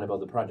ramble on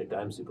about the project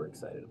I'm super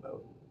excited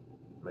about.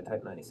 My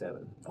Type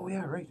 97. Oh,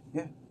 yeah, right.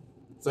 Yeah.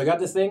 So I got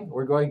this thing.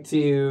 I'm going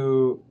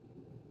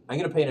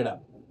to paint it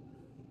up.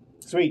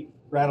 Sweet.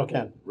 Rattle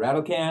can.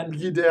 Rattle can.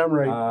 You damn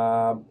right.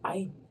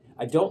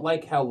 I don't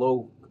like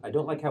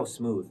how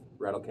smooth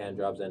rattle can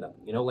jobs end up.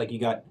 Like you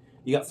got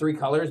 3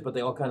 colors, but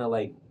they all kind of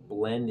like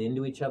blend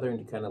into each other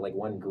into kind of like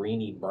one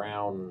greeny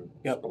brown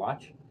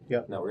splotch.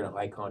 Yep. No, we're gonna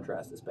high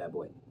contrast this bad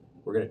boy.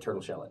 We're gonna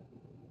turtle shell it.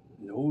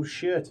 No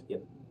shit.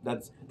 Yep.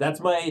 That's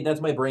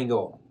my brain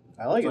goal.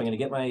 I like it. So I'm gonna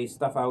get my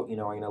stuff out. I'm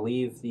gonna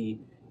leave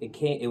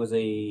it was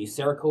a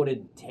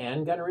Cerakoted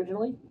tan gun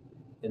originally,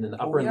 and then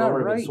the upper and lower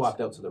have been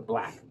swapped out so they're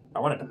black. I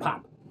want it to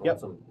pop.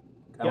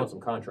 I want some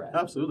contrast.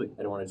 Absolutely.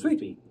 I don't want it to just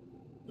be.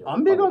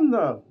 I'm big on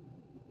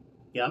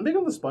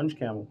the sponge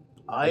camel.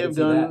 I've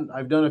done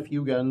a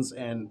few guns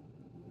and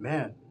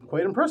man, I'm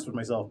quite impressed with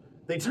myself.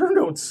 They turned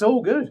out so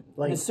good.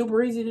 Like it's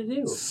super easy to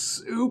do.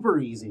 Super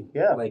easy.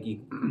 Yeah. Like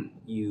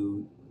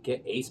you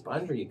get a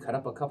sponge or you cut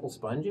up a couple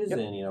sponges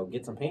and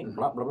get some paint and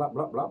blah blah blah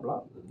blah blah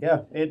blah.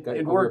 Yeah,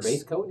 it works. Your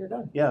base coat and you're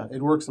done. Yeah,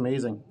 it works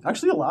amazing.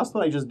 Actually, the last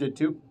one I just did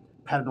too,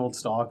 had an old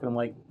stock and I'm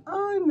like,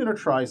 I'm gonna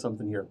try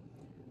something here.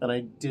 And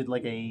I did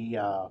like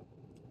a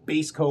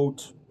base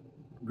coat,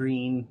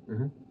 green,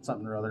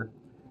 something or other,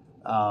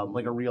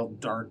 like a real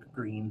dark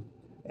green,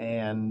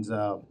 and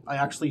I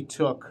actually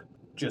took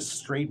just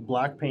straight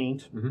black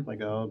paint,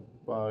 like a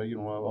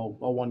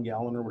 1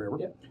 gallon or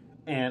whatever,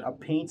 and a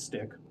paint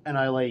stick, and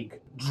I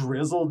like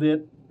drizzled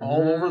it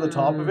all over the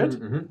top of it.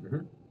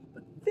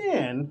 But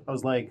then I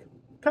was like,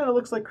 kind of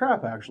looks like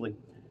crap actually.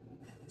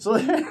 So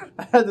then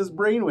I had this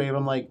brainwave.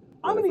 I'm like,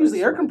 I'm going to use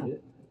the air compressor.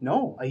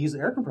 No, I use the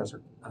air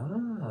compressor.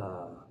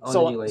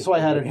 So I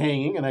had it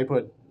hanging, and I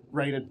put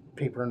a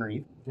paper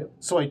underneath. Yep.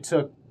 So I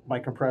took my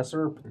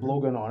compressor, put the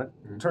blowgun on it,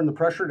 turned the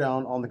pressure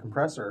down on the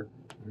compressor,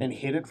 and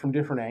hit it from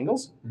different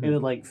angles, and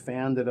it like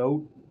fanned it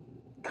out,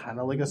 kind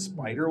of like a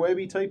spider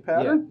webby type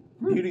pattern.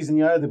 Yeah. Beauty's in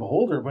the eye of the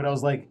beholder, but I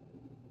was like,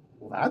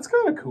 well, that's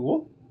kind of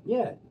cool.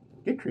 Yeah.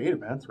 Get creative,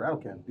 man. It's rattle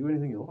can. Do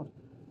anything you want.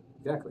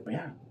 Exactly. But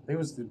yeah,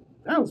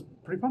 that was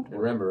pretty pumped. And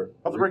remember,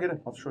 I'll have to break it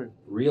in. I'll show you.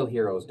 real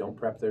heroes don't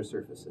prep their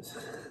surfaces.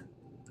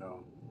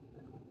 Oh,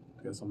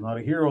 I guess I'm not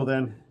a hero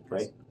then.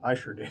 Right. I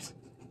sure did.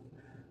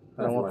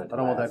 I don't want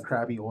that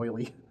crappy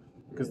oily,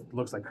 because it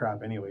looks like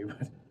crap anyway.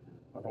 But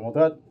I don't want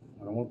that.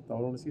 I don't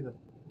want to see that.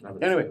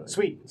 Anyway,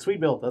 sweet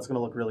build. That's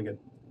gonna look really good.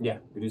 Yeah,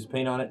 we do some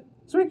paint on it.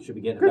 Sweet. Should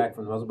be getting Good. it back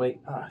from the muzzle plate.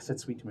 I said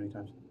sweet too many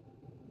times.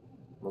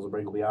 Muzzle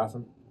brake will be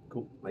awesome.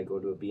 Cool. Might go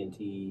to a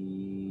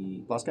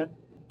B&T Last guy.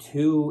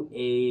 to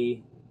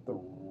a The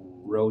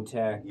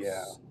Rotex.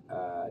 Yeah.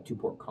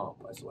 2-port comp.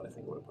 That's what I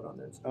think I would have put on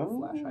there instead of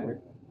flash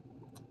hider.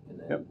 And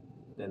then,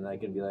 then I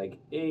can be like,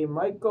 "Hey,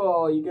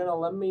 Michael, you gonna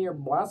lend me your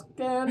blast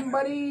can,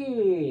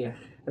 buddy?"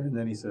 And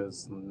then he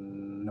says,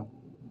 no.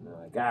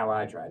 Like, well,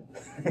 I tried.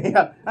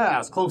 Yeah,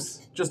 it's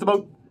close. Just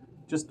about.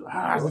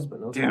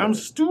 Damn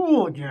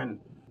stool again.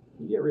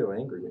 You get real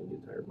angry when you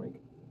get tired,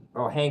 Mike.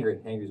 Oh,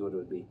 hangry. Hangry's what it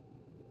would be.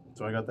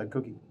 So I got that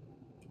cookie.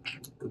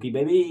 Cookie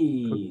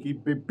baby. Cookie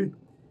baby.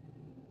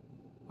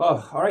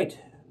 Oh, all right.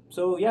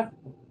 So, yeah.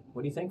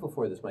 What are you thankful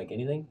for this, Mike?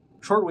 Anything?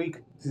 Short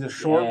week. This is a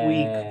short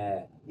week.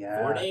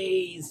 Yeah. 4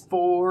 days.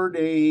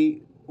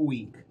 4-day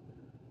week.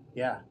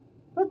 Yeah.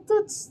 I'm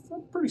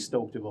pretty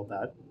stoked about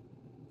that.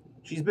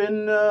 She's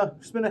been a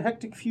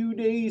hectic few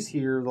days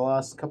here the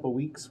last couple of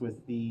weeks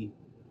with the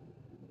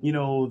May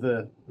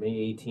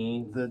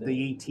 18th. the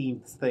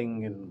 18th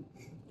thing and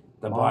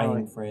the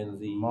buying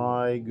frenzy.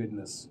 My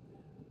goodness.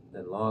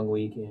 The long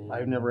weekend.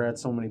 I've never had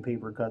so many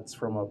paper cuts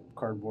from a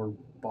cardboard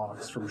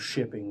box from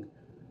shipping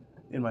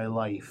in my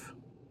life.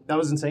 That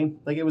was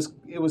insane. Like it was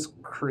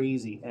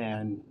crazy.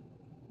 And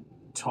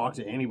talk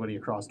to anybody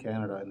across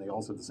Canada and they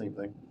all said the same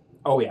thing.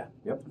 Oh yeah.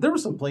 Yep. There were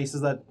some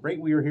places that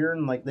we were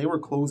hearing like they were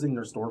closing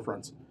their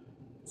storefronts.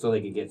 So they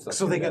could get stuff.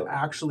 So they could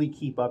actually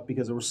keep up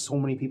because there were so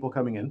many people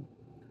coming in.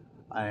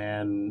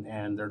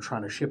 And they're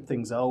trying to ship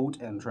things out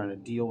and trying to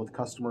deal with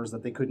customers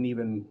that they couldn't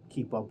even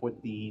keep up with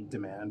the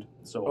demand.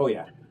 So oh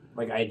yeah,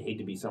 like I'd hate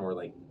to be somewhere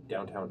like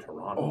downtown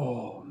Toronto.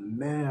 Oh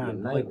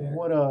man, like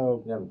what a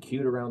have them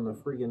queued around the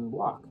friggin'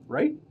 block,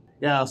 right?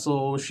 Yeah.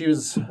 So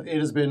it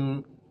has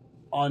been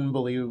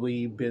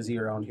unbelievably busy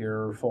around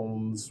here.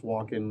 Phones,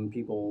 walk-in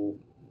people,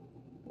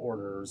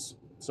 orders.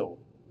 So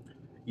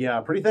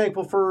yeah, pretty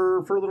thankful for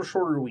a little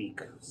shorter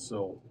week.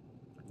 So.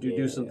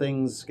 Do some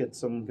things, get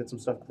some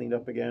stuff cleaned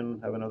up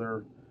again, have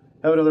another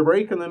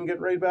break, and then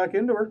get right back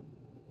into her.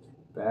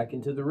 Back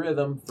into the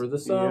rhythm for the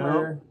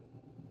summer.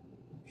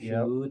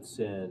 Yep. Shoots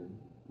and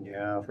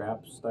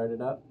traps started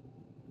up.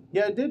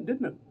 Yeah, it did,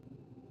 didn't it?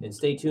 And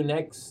stay tuned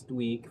next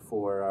week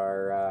for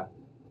our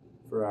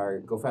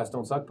Go Fast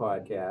Don't Suck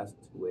podcast,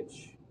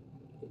 which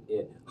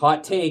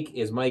hot take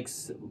is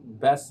Mike's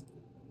best.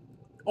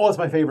 Oh, it's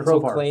my favorite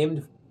so far.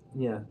 Proclaimed.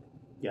 Yeah.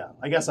 Yeah,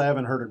 I guess I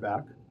haven't heard it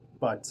back,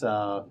 but.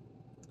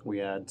 We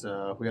had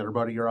our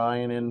buddy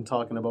Ryan in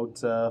talking about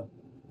the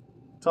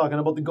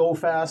Go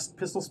Fast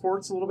pistol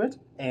sports a little bit,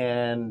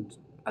 and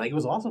I think it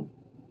was awesome.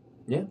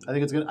 Yeah, I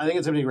think it's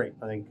gonna be great.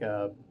 I think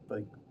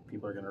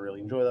people are gonna really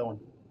enjoy that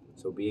one.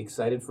 So be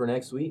excited for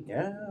next week.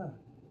 Yeah.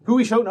 Who are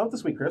we shouting out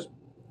this week, Chris?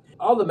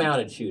 All the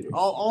mounted shooters.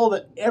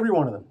 Every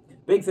one of them.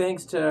 Big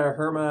thanks to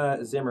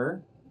Herma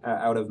Zimmer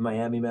out of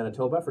Miami,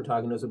 Manitoba, for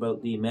talking to us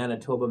about the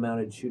Manitoba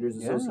Mounted Shooters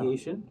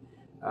Association.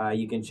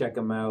 You can check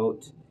them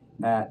out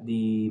at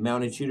the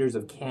Mounted Shooters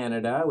of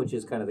Canada, which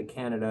is kind of the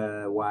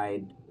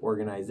Canada-wide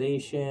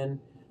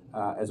organization,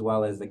 as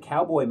well as the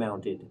Cowboy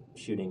Mounted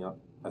Shooting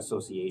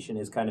Association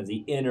is kind of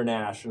the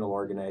international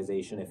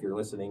organization. If you're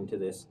listening to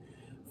this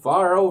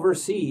far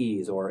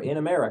overseas or in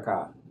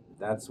America,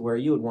 that's where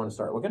you would want to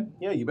start looking.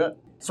 Yeah, you bet.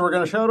 So we're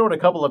going to shout out a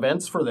couple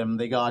events for them.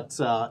 They got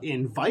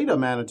in Vida,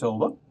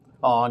 Manitoba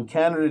on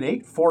Canada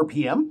Day, 4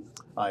 p.m.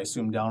 I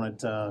assume down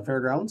at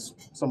Fairgrounds,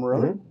 somewhere or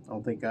other. I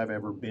don't think I've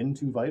ever been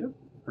to Vida.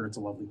 Heard it's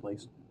a lovely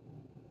place.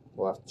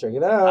 We'll have to check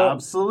it out.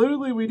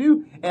 Absolutely, we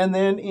do. And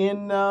then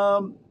in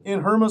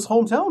Herma's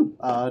hometown,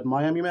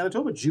 Miami,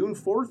 Manitoba, June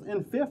 4th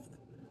and 5th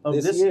of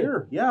this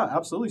year. Yeah,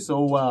 absolutely.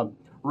 So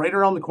right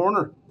around the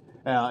corner,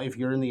 if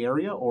you're in the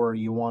area or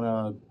you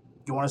want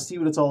to see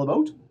what it's all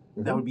about,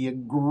 that would be a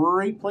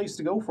great place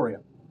to go for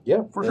you.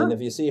 Yeah, for sure. And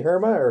if you see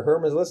Herma or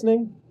Herma's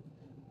listening,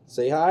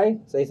 say hi,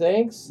 say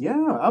thanks.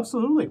 Yeah,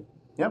 absolutely.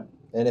 Yep.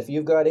 And if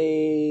you've got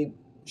a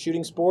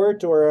shooting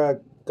sport or a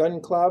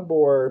gun club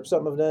or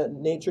something of that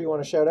nature you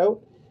want to shout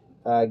out,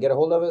 get a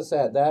hold of us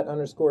at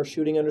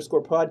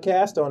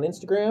that_shooting_podcast on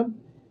Instagram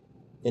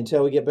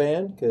until we get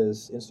banned,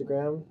 because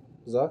Instagram,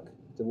 Zuck,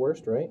 the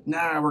worst, right?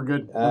 Nah, we're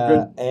good. We're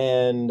good.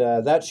 And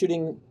that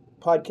shooting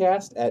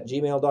podcast at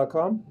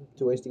gmail.com.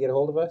 2 ways to get a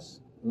hold of us.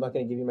 I'm not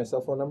going to give you my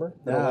cell phone number.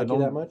 I don't like you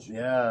that much.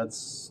 Yeah,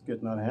 it's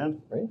getting out of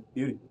hand. Right?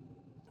 Beauty.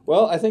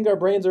 Well, I think our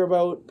brains are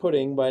about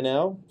pudding by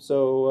now,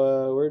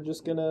 so we're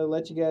just going to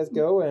let you guys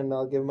go, and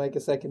I'll give Mike a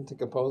second to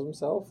compose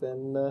himself,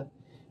 and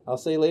I'll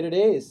say later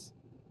days.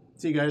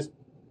 See you guys.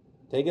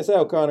 Take us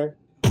out, Connor.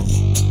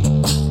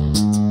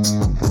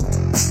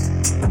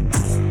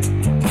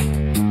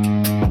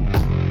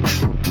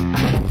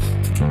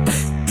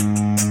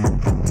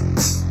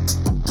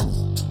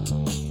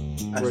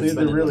 Actually,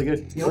 they're really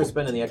good. We're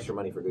spending the extra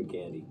money for good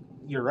candy.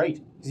 You're right.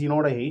 Because you know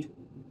what I hate?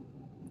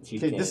 Cheap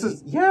Okay, candy. this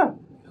is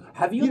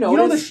Have you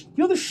noticed?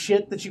 You know the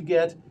shit that you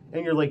get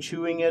and you're like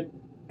chewing it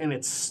and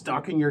it's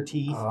stuck in your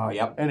teeth. Oh,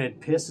 yep. And it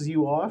pisses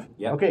you off.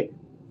 Yep. Okay,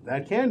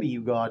 that candy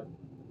you got,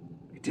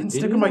 it didn't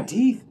stick in my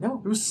teeth.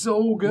 No, it was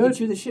so You good. can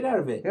chew the shit out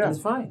of it. Yeah. It's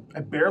fine. I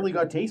barely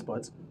got taste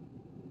buds,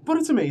 but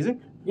it's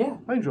amazing. Yeah,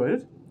 I enjoyed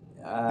it.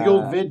 The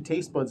old vid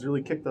taste buds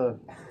really kicked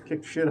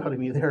shit out of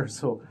me there.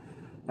 So,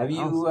 have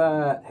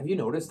you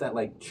noticed that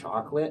like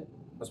chocolate,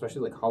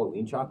 especially like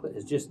Halloween chocolate,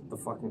 is just the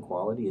fucking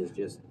quality is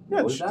just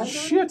it's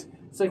shit.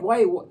 It's like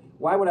why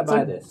would I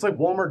buy this? It's like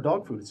Walmart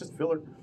dog food. It's just filler.